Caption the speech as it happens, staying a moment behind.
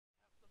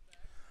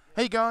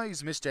Hey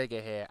guys,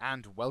 MissJager here,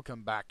 and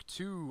welcome back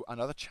to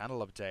another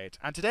channel update.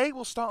 And today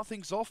we'll start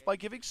things off by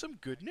giving some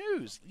good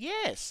news.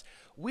 Yes,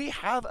 we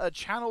have a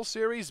channel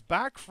series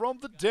back from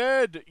the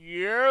dead.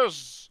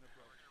 Yes!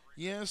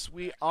 Yes,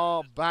 we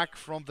are back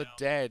from the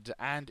dead,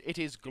 and it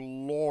is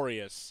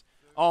glorious.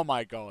 Oh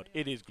my god,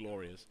 it is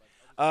glorious.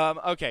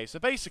 Okay, so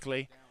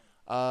basically,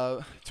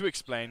 to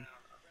explain,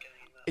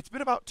 it's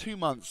been about 2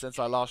 months since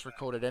I last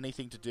recorded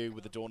anything to do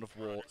with the Dawn of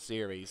War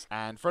series,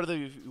 and for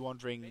those of you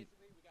wondering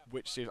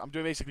which series, I'm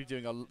basically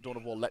doing a Dawn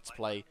of War Let's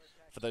Play,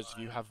 for those of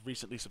you who have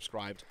recently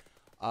subscribed,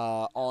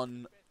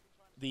 on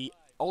the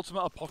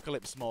Ultimate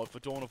Apocalypse mod for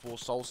Dawn of War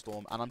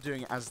Soulstorm, and I'm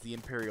doing it as the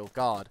Imperial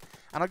Guard.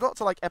 And I got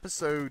to like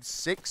episode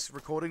 6,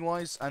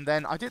 recording-wise, and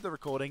then I did the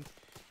recording,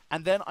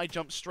 and then I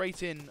jumped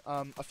straight in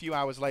a few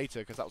hours later,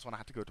 because that was when I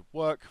had to go to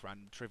work,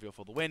 ran Trivial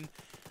for the win,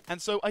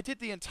 and so I did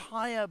the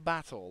entire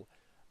battle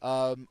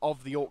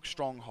of the Orc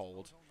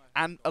Stronghold,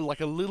 and like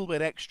a little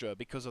bit extra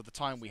because of the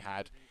time we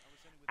had.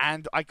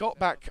 And I got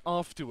back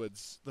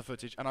afterwards, the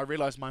footage, and I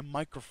realized my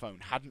microphone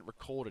hadn't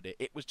recorded it.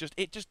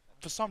 It just,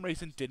 for some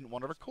reason, didn't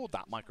want to record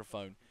that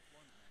microphone.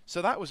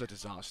 So that was a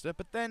disaster.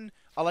 But then,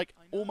 like,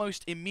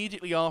 almost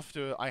immediately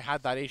after I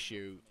had that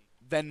issue,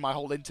 then my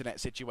whole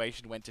internet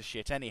situation went to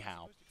shit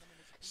anyhow.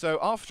 So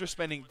after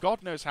spending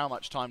God knows how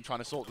much time trying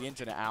to sort the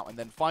internet out, and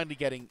then finally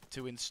getting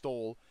to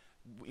install,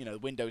 you know,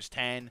 Windows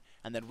 10,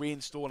 and then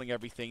reinstalling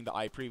everything that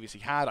I previously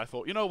had, I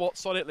thought, you know what,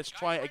 sod it, let's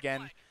try it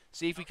again.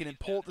 See if we can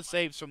import the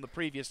saves from the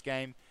previous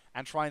game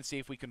and try and see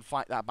if we can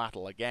fight that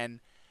battle again.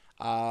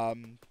 I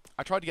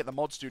tried to get the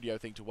Mod Studio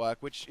thing to work,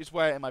 which is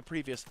where in my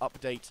previous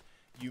update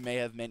you may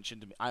have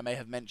mentioned, I may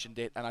have mentioned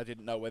it, and I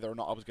didn't know whether or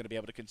not I was going to be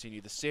able to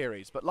continue the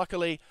series. But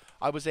luckily,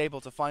 I was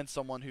able to find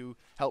someone who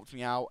helped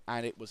me out,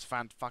 and it was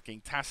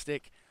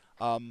fan-fucking-tastic.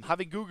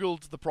 Having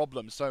Googled the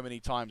problem so many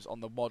times on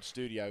the Mod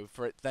Studio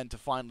for it then to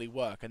finally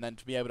work, and then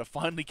to be able to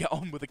finally get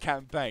on with the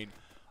campaign,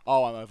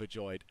 oh, I'm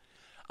overjoyed.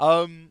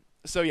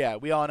 So yeah,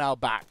 we are now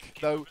back,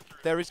 though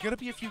there is going to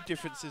be a few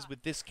differences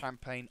with this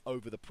campaign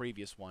over the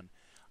previous one.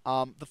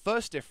 The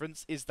first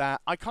difference is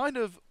that I kind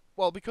of,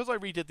 well, because I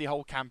redid the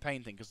whole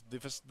campaign thing,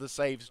 because the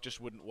saves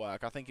just wouldn't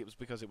work. I think it was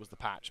because it was the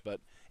patch,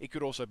 but it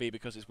could also be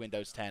because it's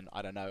Windows 10.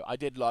 I don't know. I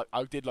did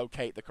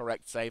locate the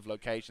correct save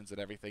locations and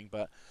everything,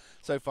 but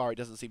so far it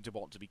doesn't seem to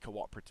want to be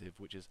cooperative,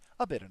 which is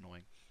a bit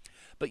annoying.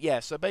 But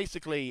yeah, so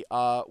basically,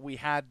 we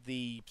had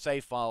the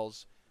save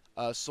files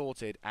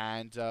sorted,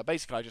 and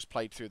basically I just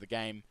played through the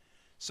game.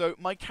 So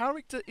my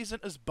character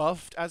isn't as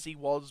buffed as he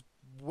was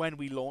when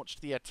we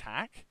launched the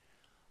attack.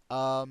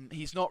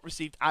 He's not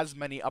received as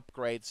many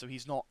upgrades, so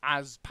he's not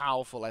as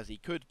powerful as he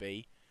could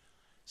be.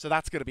 So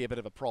that's going to be a bit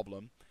of a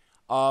problem.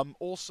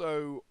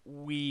 Also,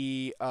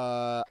 with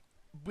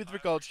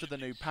regards to the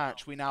new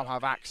patch, we now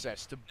have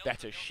access to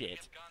better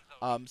shit.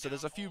 So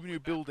there's a few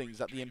new buildings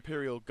that the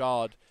Imperial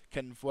Guard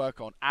can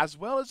work on, as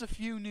well as a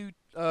few new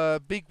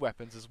big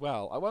weapons as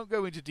well. I won't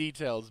go into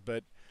details,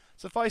 but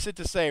suffice it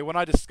to say, when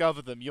I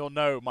discover them, you'll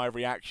know my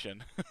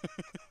reaction.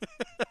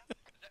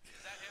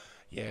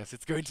 Yes,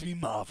 it's going to be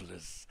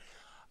marvelous.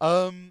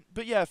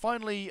 But yeah,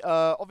 finally,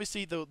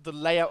 obviously the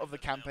layout of the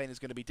campaign is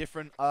going to be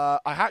different. I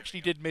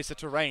actually did miss a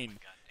terrain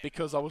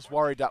because I was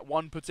worried that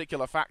one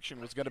particular faction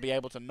was going to be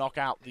able to knock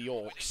out the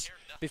orcs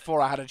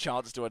before I had a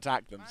chance to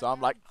attack them. So I'm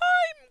like,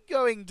 I'm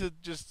going to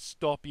just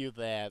stop you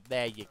there.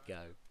 There you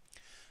go.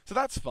 So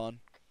that's fun.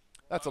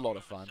 That's a lot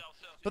of fun.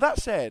 But that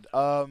said,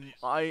 I'm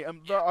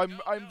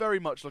very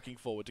much looking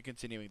forward to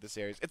continuing the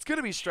series. It's going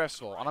to be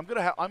stressful, and I'm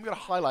gonna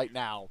highlight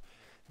now.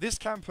 This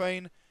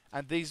campaign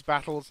and these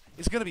battles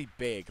is going to be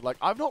big. Like,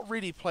 I've not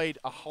really played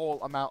a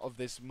whole amount of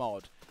this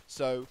mod,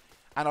 so,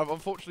 and I've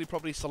unfortunately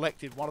probably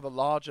selected one of the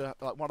larger,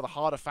 like one of the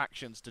harder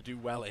factions to do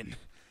well in.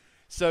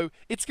 So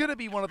it's going to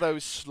be one of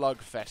those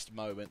slugfest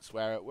moments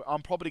where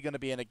I'm probably going to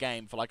be in a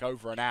game for like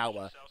over an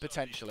hour,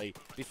 potentially,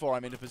 before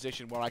I'm in a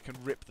position where I can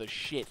rip the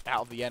shit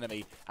out of the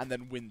enemy and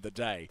then win the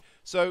day.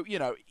 So, you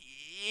know,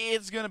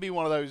 it's going to be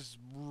one of those,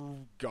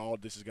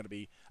 God, this is going to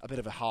be a bit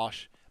of a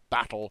harsh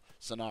battle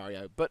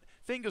scenario. But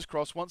fingers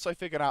crossed, once I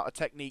figured out a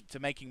technique to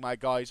making my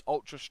guys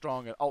ultra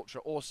strong and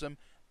ultra awesome,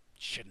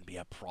 it shouldn't be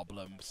a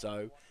problem.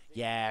 So,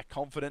 yeah,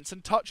 confidence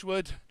and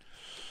touchwood.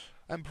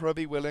 Emperor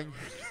be willing.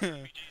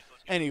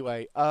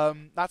 Anyway,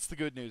 that's the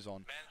good news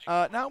on.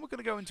 Now we're going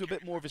to go into a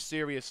bit more of a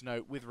serious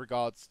note with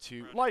regards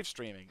to live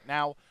streaming.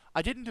 Now,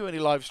 I didn't do any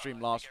live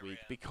stream last week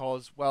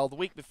because, well, the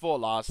week before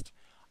last,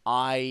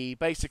 I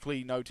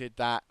basically noted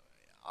that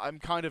I'm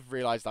kind of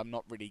realized I'm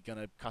not really going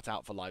to cut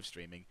out for live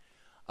streaming.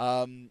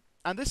 And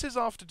this is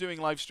after doing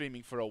live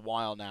streaming for a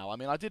while now. I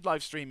mean, I did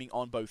live streaming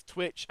on both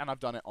Twitch and I've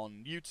done it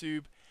on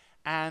YouTube,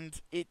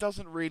 and it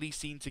doesn't really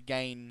seem to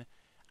gain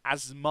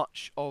as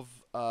much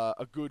of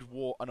a good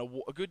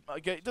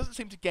it doesn't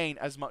seem to gain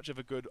as much of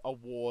a good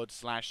award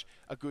slash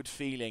a good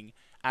feeling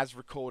as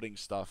recording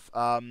stuff.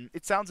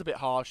 It sounds a bit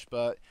harsh,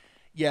 but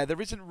yeah,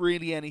 there isn't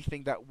really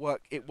anything that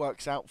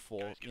works out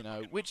for, you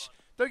know, which,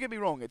 don't get me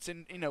wrong, it's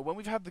in, you know, when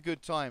we've had the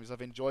good times,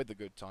 I've enjoyed the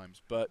good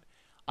times, but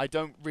I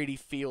don't really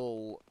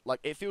feel like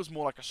it feels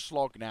more like a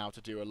slog now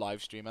to do a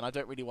live stream, and I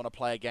don't really want to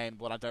play a game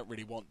when I don't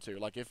really want to.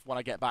 Like if when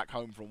I get back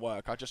home from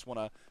work, I just want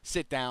to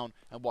sit down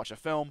and watch a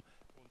film.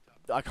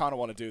 I kind of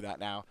want to do that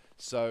now.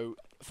 So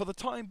for the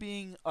time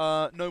being,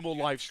 no more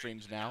live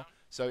streams now.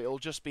 So it'll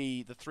just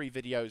be the 3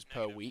 videos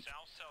per week.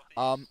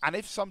 And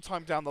if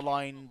sometime down the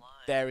line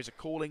there is a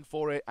calling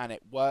for it and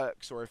it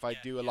works, or if I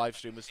do a live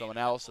stream with someone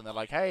else and they're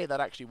like, hey, that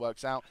actually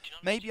works out,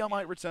 maybe I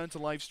might return to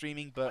live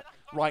streaming, but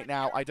right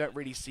now I don't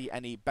really see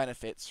any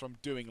benefits from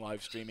doing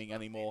live streaming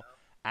anymore.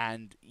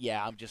 And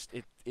yeah,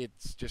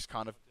 it's just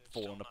kind of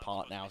fallen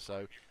apart now.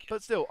 So,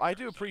 but still, I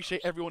do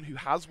appreciate everyone who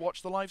has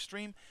watched the live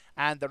stream,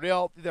 and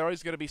there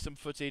is going to be some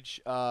footage.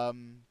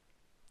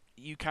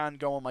 You can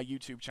go on my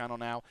YouTube channel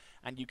now,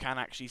 and you can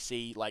actually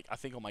see, like, I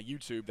think on my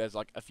YouTube there's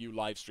like a few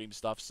live stream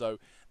stuff, so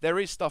there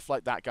is stuff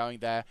like that going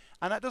there,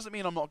 and that doesn't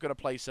mean I'm not going to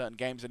play certain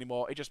games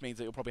anymore. It just means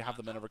that you'll probably have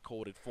them in a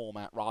recorded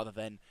format rather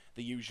than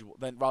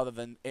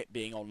it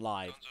being on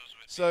live.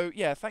 So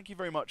yeah, thank you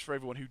very much for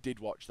everyone who did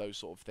watch those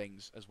sort of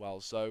things as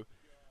well. So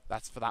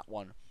that's for that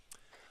one.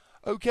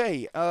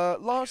 Okay,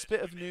 last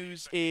bit of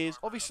news is,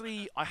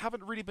 obviously, I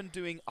haven't really been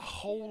doing a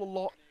whole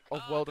lot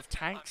of World of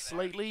Tanks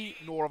lately,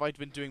 nor have I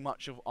been doing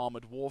much of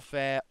Armored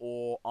Warfare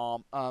or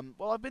well,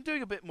 I've been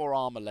doing a bit more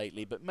Armor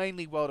lately, but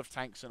mainly World of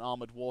Tanks and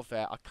Armored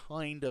Warfare are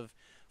kind of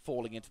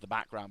falling into the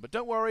background. But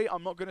don't worry,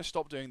 I'm not going to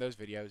stop doing those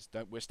videos.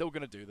 We're still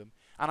going to do them,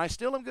 and I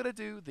still am going to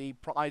do the.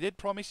 I did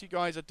promise you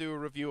guys I'd do a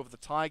review of the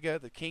Tiger,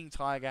 the King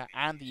Tiger,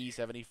 and the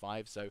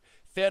E75. So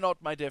fear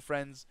not, my dear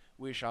friends,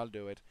 we shall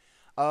do it.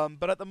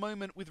 But at the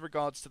moment, with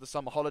regards to the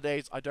summer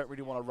holidays, I don't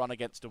really want to run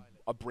against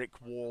a brick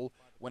wall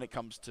when it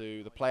comes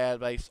to the player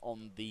base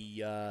on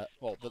the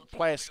the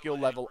player skill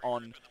level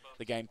on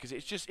the game, because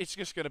it's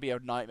just going to be a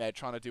nightmare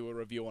trying to do a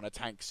review on a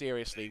tank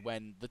seriously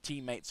when the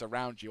teammates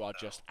around you are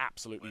just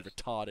absolutely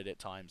retarded at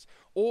times,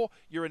 or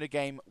you're in a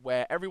game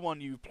where everyone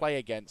you play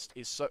against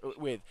is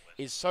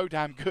so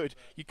damn good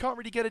you can't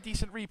really get a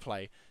decent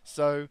replay.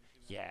 So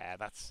yeah,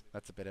 that's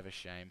a bit of a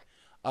shame.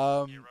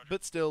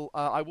 But still,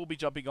 I will be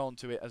jumping on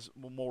to it as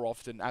more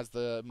often as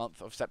the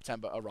month of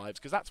September arrives,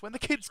 because that's when the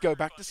kids go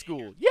back to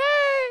school.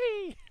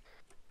 Yay!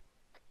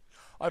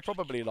 I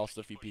probably lost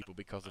a few people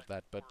because of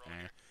that, but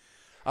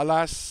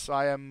alas,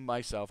 I am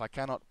myself. I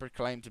cannot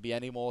proclaim to be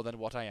any more than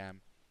what I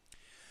am.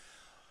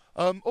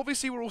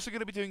 Obviously, we're also going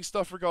to be doing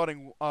stuff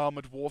regarding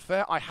Armored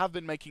Warfare. I have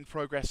been making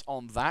progress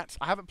on that.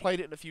 I haven't played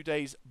it in a few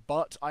days,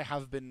 but I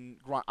have been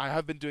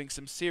doing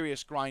some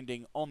serious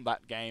grinding on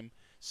that game.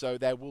 So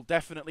there will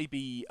definitely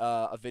be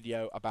a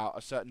video about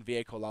a certain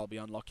vehicle I'll be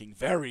unlocking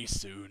very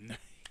soon.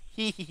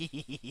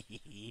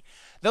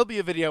 There'll be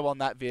a video on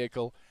that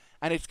vehicle,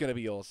 and it's going to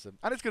be awesome,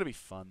 and it's going to be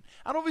fun.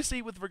 And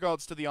obviously, with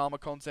regards to the armor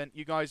content,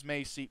 you guys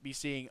may be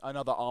seeing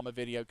another armor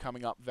video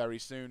coming up very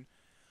soon.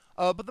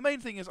 But the main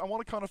thing is I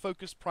want to kind of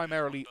focus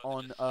primarily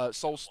on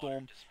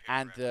Soulstorm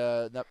and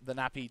the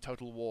Nappy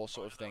Total War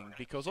sort of thing,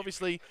 because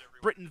obviously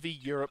Britain v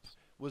Europe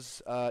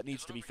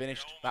needs to be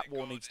finished. That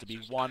war needs to be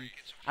won,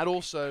 and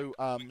also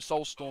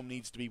Soulstorm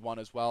needs to be won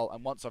as well.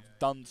 And once I've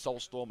done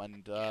Soulstorm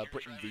and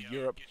Britain v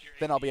Europe,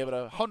 then I'll be able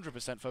to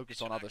 100%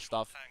 focus on other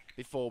stuff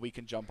before we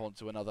can jump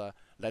onto another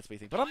Let's Play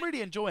thing. But I'm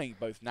really enjoying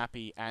both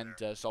Nappy and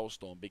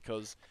Soulstorm,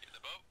 because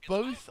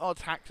both are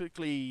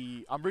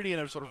tactically. I'm really in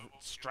a sort of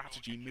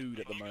strategy mood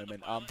at the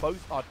moment.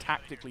 Both are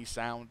tactically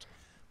sound.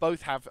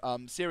 Both have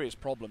serious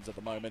problems at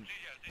the moment.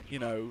 You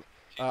know.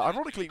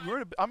 Ironically,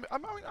 I'm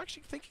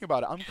actually thinking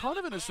about it. I'm kind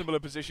of in a similar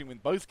position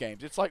with both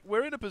games. It's like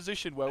we're in a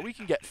position where we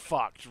can get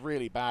fucked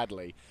really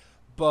badly,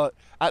 but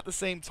at the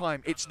same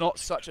time, it's not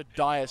such a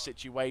dire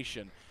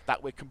situation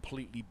that we're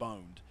completely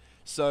boned.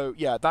 So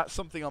yeah, that's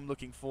something I'm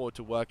looking forward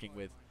to working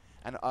with,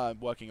 and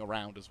working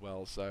around as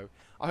well. So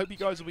I hope you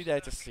guys will be there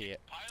to see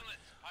it.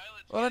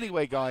 Well,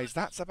 anyway, guys,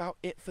 that's about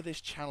it for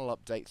this channel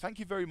update. Thank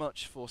you very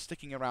much for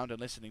sticking around and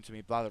listening to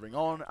me blathering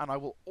on, and I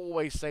will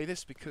always say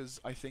this because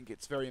I think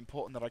it's very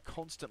important that I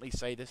constantly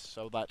say this,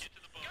 so that,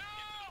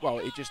 well,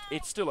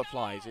 it still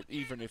applies,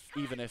 even if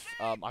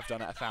I've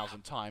done it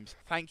 1,000 times.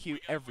 Thank you,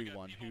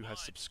 everyone who has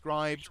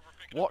subscribed,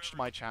 watched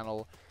my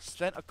channel,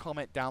 sent a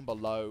comment down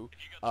below.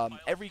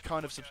 Any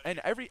kind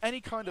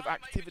of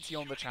activity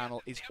on the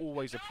channel is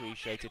always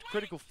appreciated.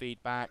 Critical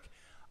feedback.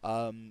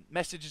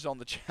 Messages on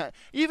the chat,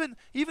 even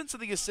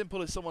something as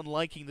simple as someone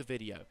liking the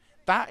video.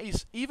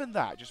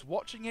 Just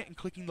watching it and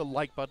clicking the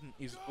like button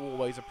is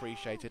always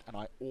appreciated, and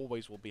I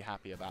always will be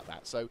happy about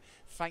that. So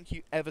thank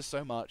you ever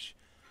so much,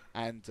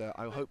 and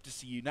I hope to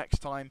see you next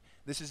time.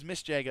 This is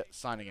Miss Jaeger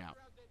signing out.